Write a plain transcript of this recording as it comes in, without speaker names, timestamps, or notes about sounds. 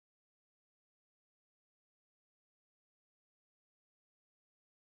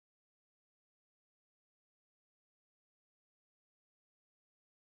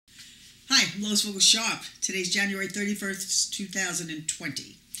Hi, I'm Lois Vogel-Sharp. Today's January 31st,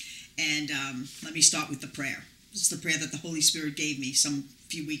 2020. And let me start with the prayer. This is the prayer that the Holy Spirit gave me some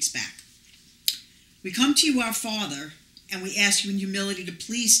few weeks back. We come to you, our Father, and we ask you in humility to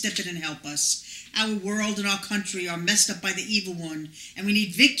please step in and help us. Our world and our country are messed up by the evil one, and we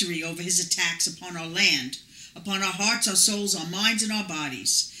need victory over his attacks upon our land, upon our hearts, our souls, our minds, and our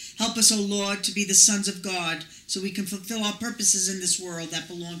bodies. Help us, O Lord, to be the sons of God, so we can fulfill our purposes in this world that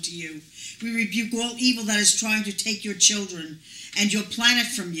belong to you. We rebuke all evil that is trying to take your children and your planet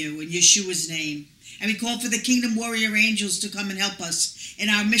from you in Yeshua's name. And we call for the kingdom warrior angels to come and help us in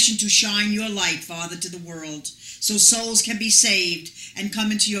our mission to shine your light, Father, to the world, so souls can be saved and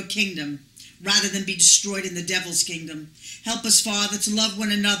come into your kingdom, rather than be destroyed in the devil's kingdom. Help us, Father, to love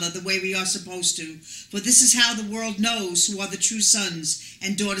one another the way we are supposed to, for this is how the world knows who are the true sons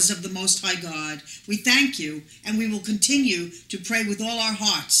and daughters of the Most High God. We thank you, and we will continue to pray with all our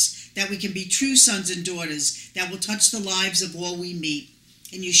hearts that we can be true sons and daughters that will touch the lives of all we meet.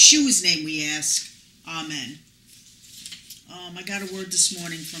 In Yeshua's name we ask. Amen. I got a word this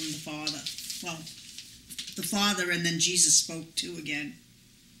morning from the Father. Well, the Father, and then Jesus spoke too again.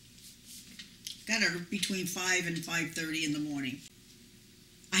 Got it between 5 and 5:30 in the morning.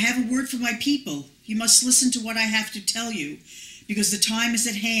 I have a word for my people. You must listen to what I have to tell you, because the time is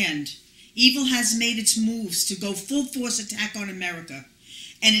at hand. Evil has made its moves to go full force attack on America,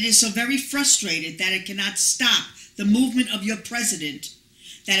 and it is so very frustrated that it cannot stop the movement of your president,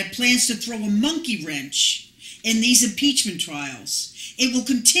 that it plans to throw a monkey wrench in these impeachment trials. It will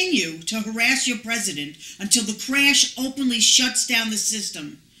continue to harass your president until the crash openly shuts down the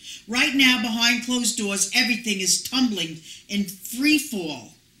system. Right now, behind closed doors, everything is tumbling in free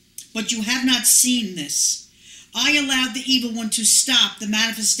fall. But you have not seen this. I allowed the evil one to stop the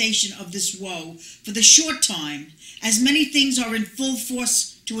manifestation of this woe for the short time, as many things are in full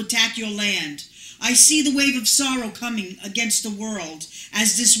force to attack your land. I see the wave of sorrow coming against the world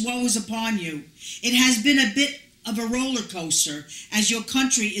as this woe is upon you. It has been a bit of a roller coaster, as your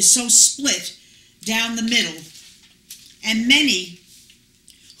country is so split down the middle, and many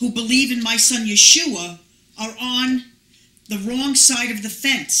who believe in my son Yeshua are on the wrong side of the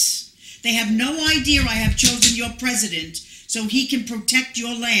fence. They have no idea I have chosen your president so he can protect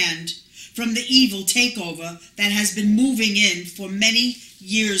your land from the evil takeover that has been moving in for many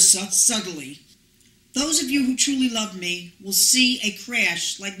years subtly. Those of you who truly love me will see a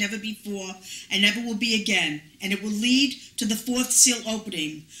crash like never before and never will be again, and it will lead to the fourth seal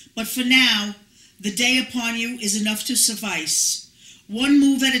opening. But for now, the day upon you is enough to suffice. One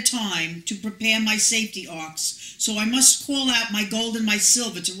move at a time to prepare my safety arks, so I must call out my gold and my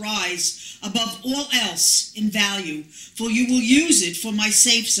silver to rise above all else in value, for you will use it for my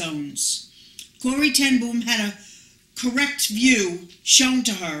safe zones. Corrie ten Boom had a correct view shown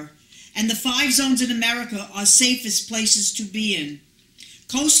to her, and the 5 zones in America are safest places to be in.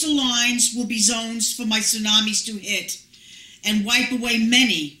 Coastal lines will be zones for my tsunamis to hit and wipe away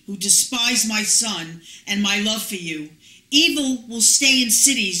many who despise my son and my love for you. Evil will stay in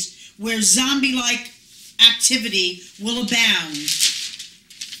cities where zombie-like activity will abound,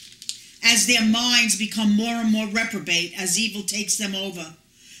 as their minds become more and more reprobate as evil takes them over.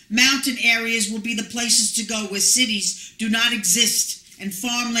 Mountain areas will be the places to go where cities do not exist and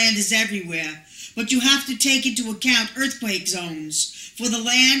farmland is everywhere. But you have to take into account earthquake zones, for the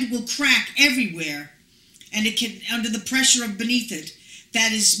land will crack everywhere, and it can, under the pressure of beneath it,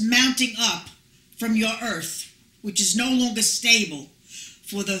 that is mounting up from your earth, which is no longer stable.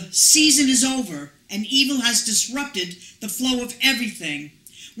 For the season is over, and evil has disrupted the flow of everything.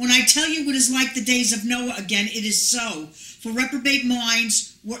 When I tell you it is like the days of Noah again, it is so. For reprobate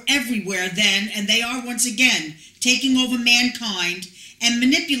minds were everywhere then, and they are once again taking over mankind and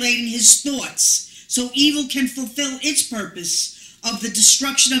manipulating his thoughts, so evil can fulfill its purpose of the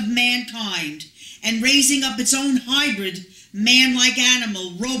destruction of mankind and raising up its own hybrid man-like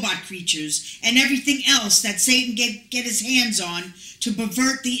animal, robot creatures, and everything else that Satan get his hands on to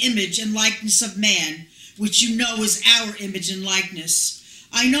pervert the image and likeness of man, which you know is our image and likeness.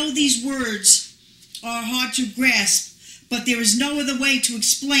 I know these words are hard to grasp, but there is no other way to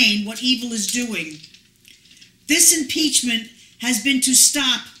explain what evil is doing. This impeachment has been to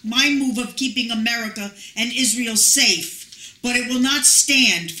stop my move of keeping America and Israel safe, but it will not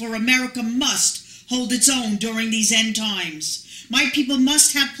stand, for America must hold its own during these end times. My people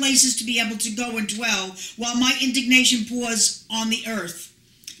must have places to be able to go and dwell while my indignation pours on the earth.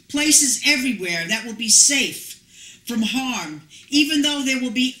 Places everywhere that will be safe from harm, even though there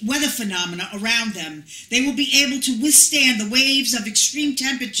will be weather phenomena around them. They will be able to withstand the waves of extreme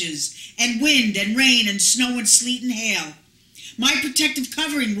temperatures and wind and rain and snow and sleet and hail. My protective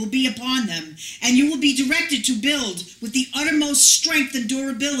covering will be upon them, and you will be directed to build with the uttermost strength and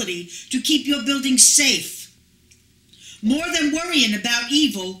durability to keep your building safe. More than worrying about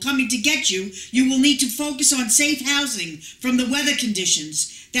evil coming to get you, you will need to focus on safe housing from the weather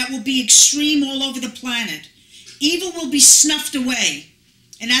conditions that will be extreme all over the planet. Evil will be snuffed away.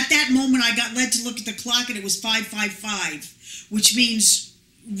 And at that moment, I got led to look at the clock, and it was 5:55, which means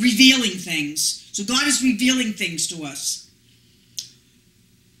revealing things. So God is revealing things to us.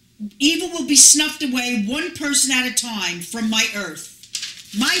 Evil will be snuffed away one person at a time from my earth.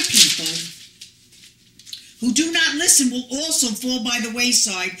 My people who do not listen will also fall by the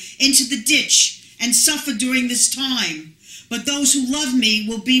wayside into the ditch and suffer during this time. But those who love me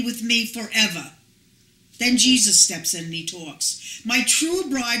will be with me forever. Then Jesus steps in and he talks. My true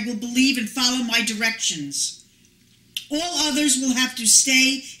bride will believe and follow my directions. All others will have to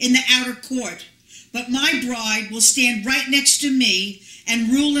stay in the outer court. But my bride will stand right next to me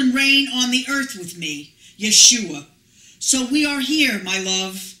and rule and reign on the earth with me, Yeshua. So we are here, my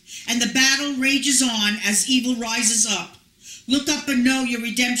love. And the battle rages on as evil rises up. Look up and know your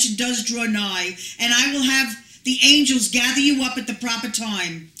redemption does draw nigh, and I will have the angels gather you up at the proper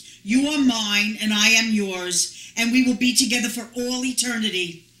time. You are mine, and I am yours, and we will be together for all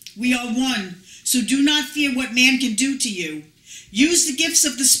eternity. We are one, so do not fear what man can do to you. Use the gifts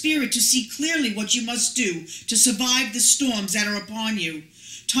of the Spirit to see clearly what you must do to survive the storms that are upon you.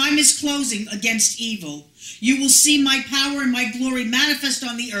 Time is closing against evil. You will see my power and my glory manifest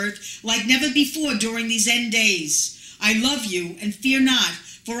on the earth like never before during these end days. I love you, and fear not,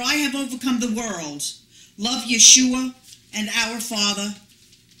 for I have overcome the world. Love Yeshua and our Father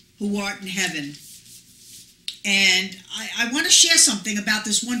who art in heaven. And I want to share something about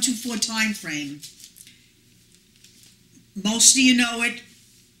this 1-2-4 time frame. Most of you know it.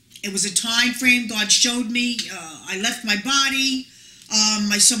 It was a time frame God showed me. I left my body.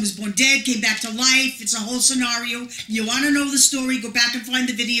 My son was born dead, came back to life. It's a whole scenario. You want to know the story, go back and find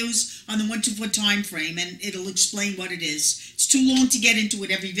the videos on the 1-2-4 time frame, and it'll explain what it is. It's too long to get into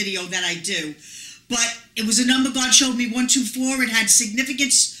it every video that I do. But it was a number God showed me, 1-2-4. It had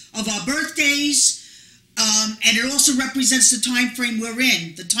significance of our birthdays, and it also represents the time frame we're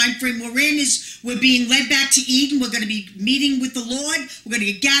in. The time frame we're in is we're being led back to Eden. We're going to be meeting with the Lord. We're going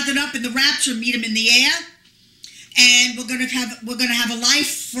to get gathered up in the rapture, meet him in the air. And we're going to have a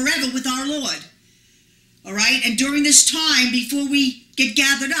life forever with our Lord. All right? And during this time, before we get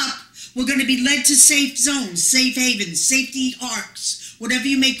gathered up, we're going to be led to safe zones, safe havens, safety arks, whatever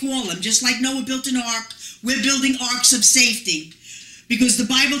you may call them. Just like Noah built an ark, we're building arks of safety. Because the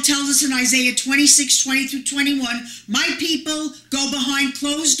Bible tells us in Isaiah 26:20-21, my people go behind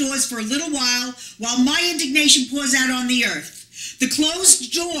closed doors for a little while my indignation pours out on the earth. The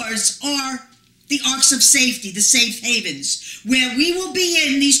closed doors are the arks of safety, the safe havens, where we will be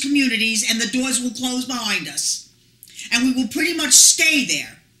in these communities and the doors will close behind us. And we will pretty much stay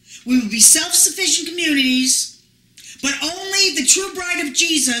there. We will be self-sufficient communities, but only the true bride of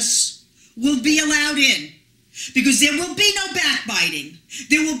Jesus will be allowed in. Because there will be no backbiting.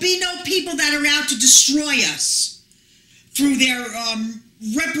 There will be no people that are out to destroy us through their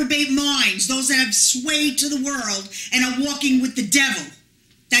reprobate minds, those that have swayed to the world and are walking with the devil,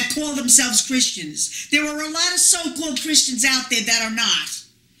 that call themselves Christians. There are a lot of so-called Christians out there that are not.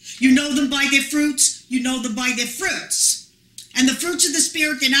 You know them by their fruits. You know them by their fruits. And the fruits of the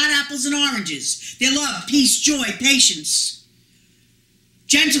Spirit, they're not apples and oranges. They're love, peace, joy, patience,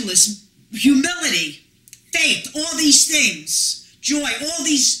 gentleness, humility, faith, all these things, joy, all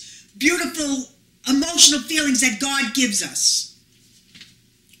these beautiful emotional feelings that God gives us.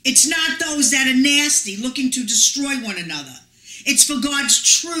 It's not those that are nasty, looking to destroy one another. It's for God's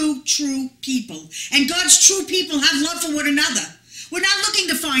true people. And God's true people have love for one another. We're not looking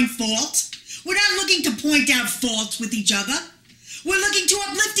to find fault. We're not looking to point out faults with each other. We're looking to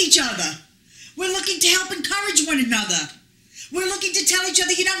uplift each other. We're looking to help encourage one another. We're looking to tell each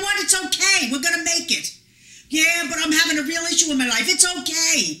other, you know what, it's okay. We're going to make it. Yeah, but I'm having a real issue in my life. It's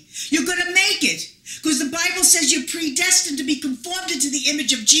okay. You're going to make it. Because the Bible says you're predestined to be conformed into the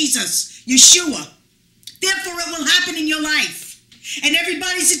image of Jesus, Yeshua. Therefore, it will happen in your life. And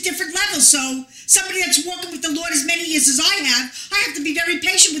everybody's at different levels. So somebody that's walking with the Lord as many years as I have to be very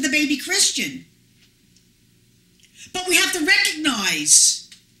patient with a baby Christian. But we have to recognize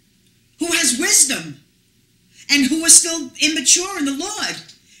who has wisdom and who is still immature in the Lord.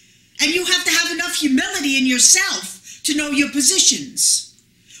 And you have to have enough humility in yourself to know your positions.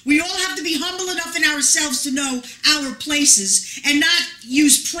 We all have to be humble enough in ourselves to know our places and not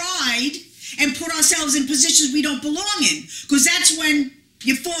use pride and put ourselves in positions we don't belong in, because that's when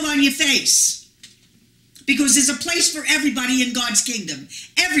you fall on your face. Because there's a place for everybody in God's kingdom.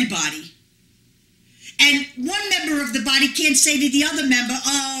 Everybody. And one member of the body can't say to the other member,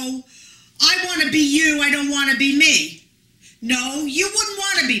 oh, I want to be you, I don't want to be me. No, you wouldn't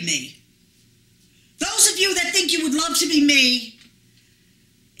want to be me. Those of you that think you would love to be me,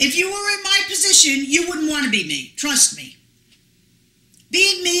 if you were in my position, you wouldn't want to be me. Trust me.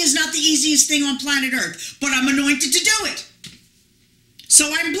 Being me is not the easiest thing on planet Earth, but I'm anointed to do it.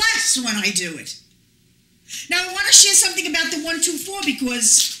 So I'm blessed when I do it. Now, I want to share something about the 124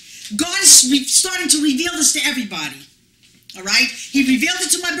 because God is starting to reveal this to everybody. All right? He revealed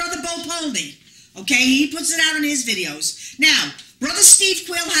it to my brother Bo Polney. Okay? He puts it out in his videos. Now, Brother Steve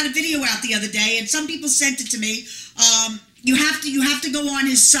Quill had a video out the other day, and some people sent it to me. You have to go on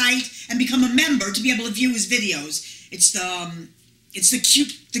his site and become a member to be able to view his videos. It's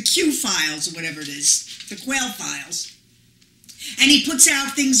the Q files or whatever it is, the Quail files. And he puts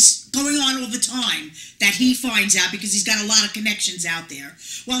out things going on all the time that he finds out because he's got a lot of connections out there.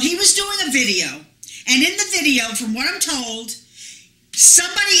 Well, he was doing a video, and in the video, from what I'm told,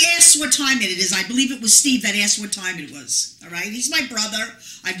 somebody asked what time it is. I believe it was Steve that asked what time it was. All right? He's my brother.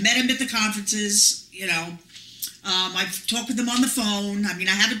 I've met him at the conferences, you know. I've talked with him on the phone. I mean,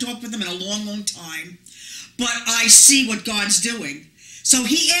 I haven't talked with him in a long, long time. But I see what God's doing. So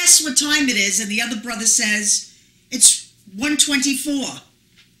he asks what time it is, and the other brother says, it's 1:24.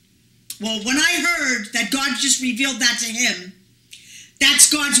 Well, when I heard that God just revealed that to him,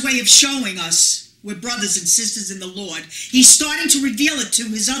 that's God's way of showing us we're brothers and sisters in the Lord. He's starting to reveal it to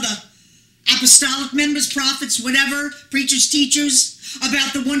his other apostolic members, prophets, whatever, preachers, teachers,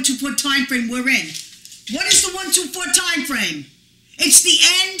 about the 124 time frame we're in. What is the 124 time frame? It's the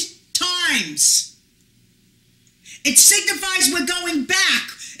end times. It signifies we're going back.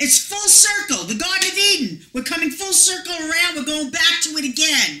 It's full circle. The Garden of Eden. We're coming full circle around. We're going back to it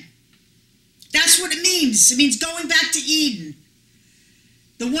again. That's what it means. It means going back to Eden.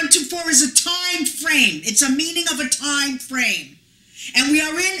 The 124 is a time frame. It's a meaning of a time frame. And we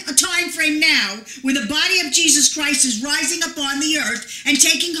are in a time frame now where the body of Jesus Christ is rising up on the earth and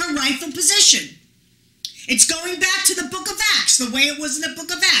taking her rightful position. It's going back to the book of Acts, the way it was in the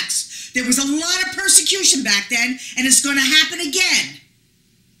book of Acts. There was a lot of persecution back then, and it's going to happen again.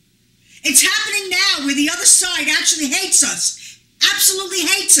 It's happening now where the other side actually hates us, absolutely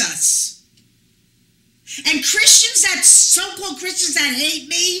hates us. And Christians, that so-called Christians that hate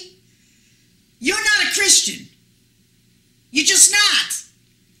me, you're not a Christian. You're just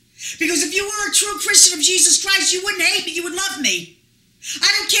not. Because if you were a true Christian of Jesus Christ, you wouldn't hate me, you would love me. I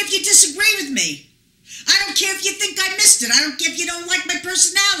don't care if you disagree with me. I don't care if you think I missed it. I don't care if you don't like my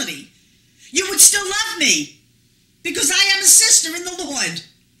personality. You would still love me because I am a sister in the Lord.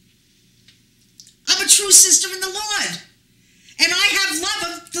 I'm a true sister in the Lord. And I have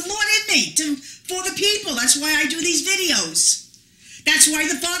love of the Lord in me for the people. That's why I do these videos. That's why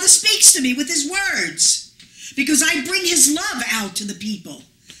the Father speaks to me with his words. Because I bring his love out to the people.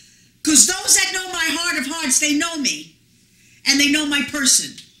 Because those that know my heart of hearts, they know me. And they know my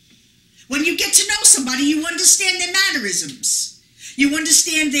person. When you get to know somebody, you understand their mannerisms. You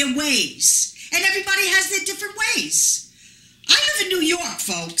understand their ways. And everybody has their different ways. I live in New York,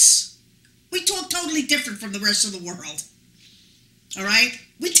 folks. We talk totally different from the rest of the world. All right?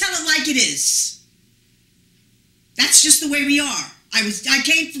 We tell it like it is. That's just the way we are. I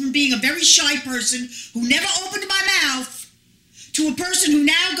came from being a very shy person who never opened my mouth to a person who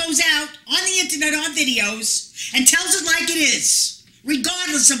now goes out on the internet on videos and tells it like it is,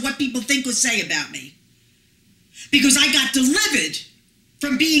 regardless of what people think or say about me. Because I got delivered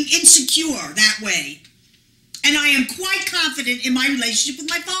from being insecure that way. And I am quite confident in my relationship with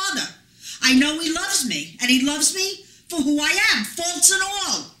my Father. I know he loves me, and he loves me for who I am, faults and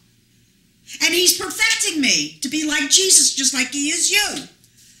all. And he's perfecting me to be like Jesus, just like he is you.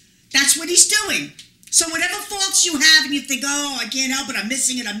 That's what he's doing. So whatever faults you have and you think, oh, I can't help it, I'm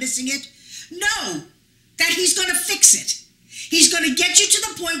missing it, know that he's going to fix it. He's going to get you to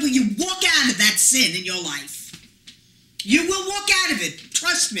the point where you walk out of that sin in your life. You will walk out of it,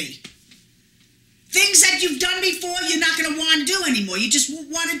 trust me. Things that you've done before, you're not going to want to do anymore. You just won't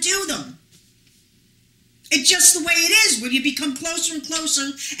want to do them. It's just the way it is. When you become closer and closer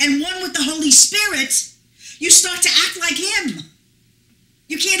and one with the Holy Spirit, you start to act like him.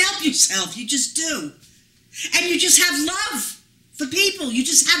 You can't help yourself. You just do. And you just have love for people. You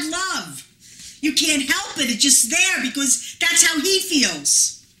just have love. You can't help it. It's just there because that's how he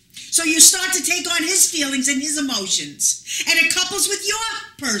feels. So you start to take on his feelings and his emotions. And it couples with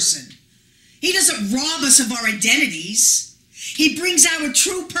your person. He doesn't rob us of our identities. He brings our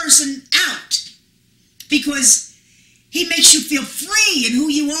true person out. Because he makes you feel free in who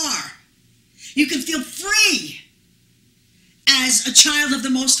you are. You can feel free as a child of the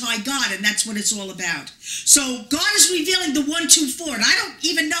Most High God, and that's what it's all about. So God is revealing the 124, and I don't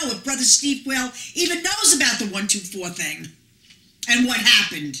even know if Brother Steve Quayle even knows about the 124 thing and what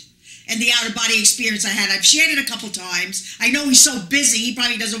happened and the out-of-body experience I had. I've shared it a couple times. I know he's so busy, he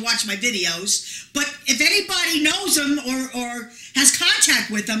probably doesn't watch my videos, but if anybody knows him or has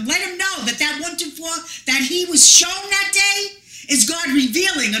contact with him, let him know that that 124 that he was shown that day is God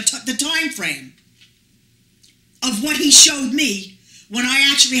revealing the time frame of what he showed me when I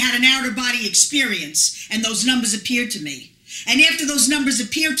actually had an outer-body experience and those numbers appeared to me. And after those numbers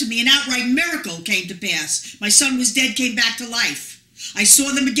appeared to me, an outright miracle came to pass. My son was dead, came back to life. I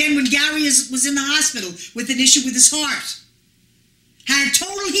saw them again when Gary was in the hospital with an issue with his heart. Had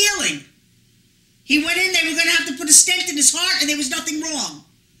total healing. He went in, they were going to have to put a stent in his heart, and there was nothing wrong.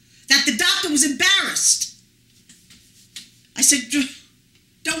 That the doctor was embarrassed. I said,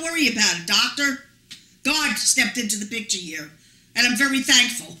 don't worry about it, doctor. God stepped into the picture here, and I'm very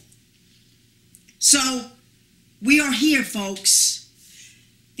thankful. So, we are here, folks.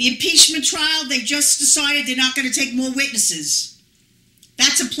 The impeachment trial, they just decided they're not going to take more witnesses.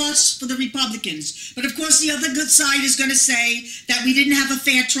 That's a plus for the Republicans. But of course, the other good side is going to say that we didn't have a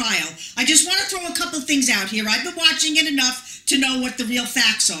fair trial. I just want to throw a couple things out here. I've been watching it enough to know what the real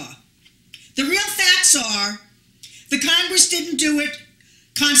facts are. The real facts are the Congress didn't do it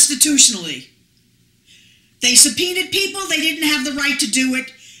constitutionally. They subpoenaed people. They didn't have the right to do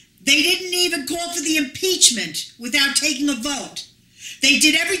it. They didn't even call for the impeachment without taking a vote. They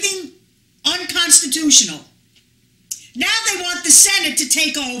did everything unconstitutional. Now they want the Senate to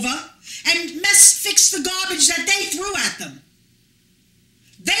take over and fix the garbage that they threw at them.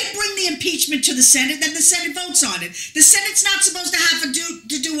 They bring the impeachment to the Senate, then the Senate votes on it. The Senate's not supposed to have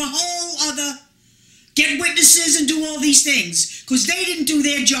to do a whole other, get witnesses and do all these things, because they didn't do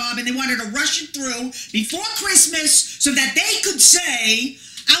their job and they wanted to rush it through before Christmas so that they could say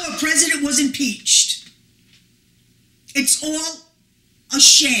our president was impeached. It's all a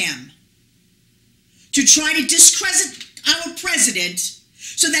sham to try to discredit our president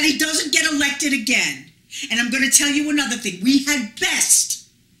so that he doesn't get elected again. And I'm going to tell you another thing. We had best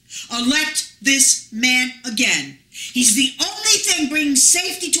elect this man again. He's the only thing bringing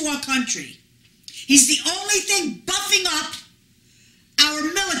safety to our country. He's the only thing buffing up our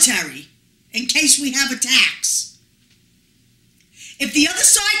military in case we have attacks. If the other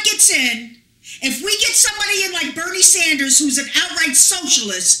side gets in, if we get somebody in like Bernie Sanders, who's an outright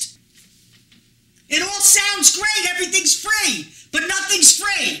socialist, it all sounds great, everything's free, but nothing's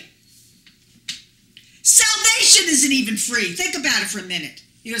free. Salvation isn't even free. Think about it for a minute.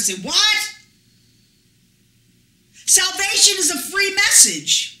 You're going to say, what? Salvation is a free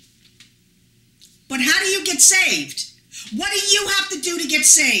message. But how do you get saved? What do you have to do to get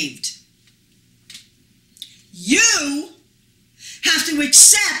saved? You have to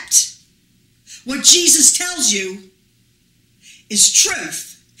accept what Jesus tells you is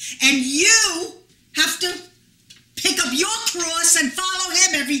truth. And you have to pick up your cross and follow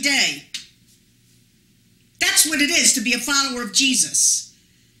him every day. That's what it is to be a follower of Jesus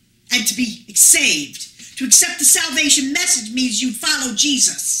and to be saved. To accept the salvation message means you follow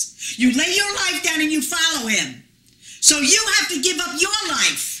Jesus. You lay your life down and you follow him. So you have to give up your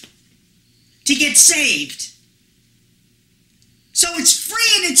life to get saved. So it's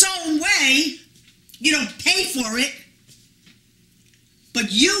free in its own way. You don't pay for it. But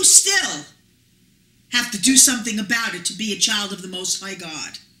you still have to do something about it to be a child of the Most High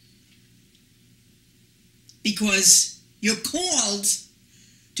God. Because you're called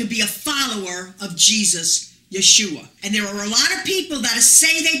to be a follower of Jesus, Yeshua. And there are a lot of people that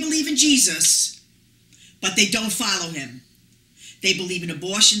say they believe in Jesus, but they don't follow him. They believe in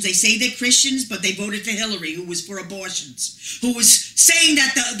abortions. They say they're Christians, but they voted for Hillary, who was for abortions, who was saying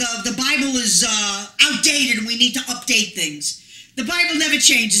that the Bible is outdated and we need to update things. The Bible never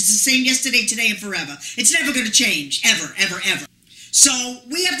changes. It's the same yesterday, today, and forever. It's never going to change, ever, ever, ever. So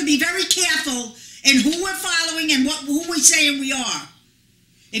we have to be very careful in who we're following and who we're saying we are.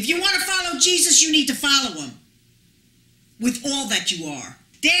 If you want to follow Jesus, you need to follow him with all that you are.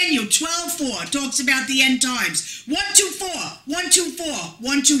 Daniel 12:4 talks about the end times. 124, 124,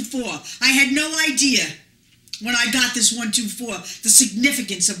 124. I had no idea when I got this 124, the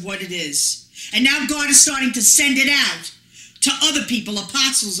significance of what it is. And now God is starting to send it out to other people,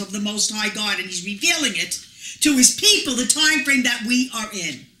 apostles of the Most High God, and he's revealing it to his people, the time frame that we are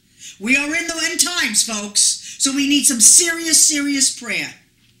in. We are in the end times, folks, so we need some serious, serious prayer.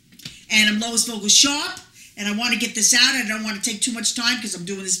 And I'm Lois Vogel-Sharp, and I want to get this out. I don't want to take too much time because I'm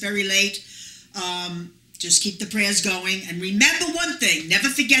doing this very late. Just keep the prayers going. And remember one thing. Never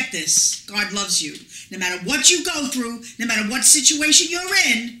forget this. God loves you. No matter what you go through, no matter what situation you're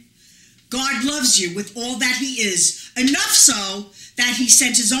in, God loves you with all that he is. Enough so that he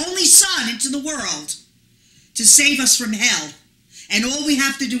sent his only son into the world to save us from hell. And all we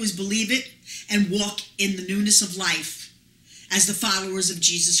have to do is believe it and walk in the newness of life as the followers of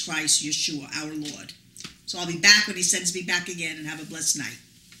Jesus Christ, Yeshua, our Lord. So I'll be back when he sends me back again, and have a blessed night.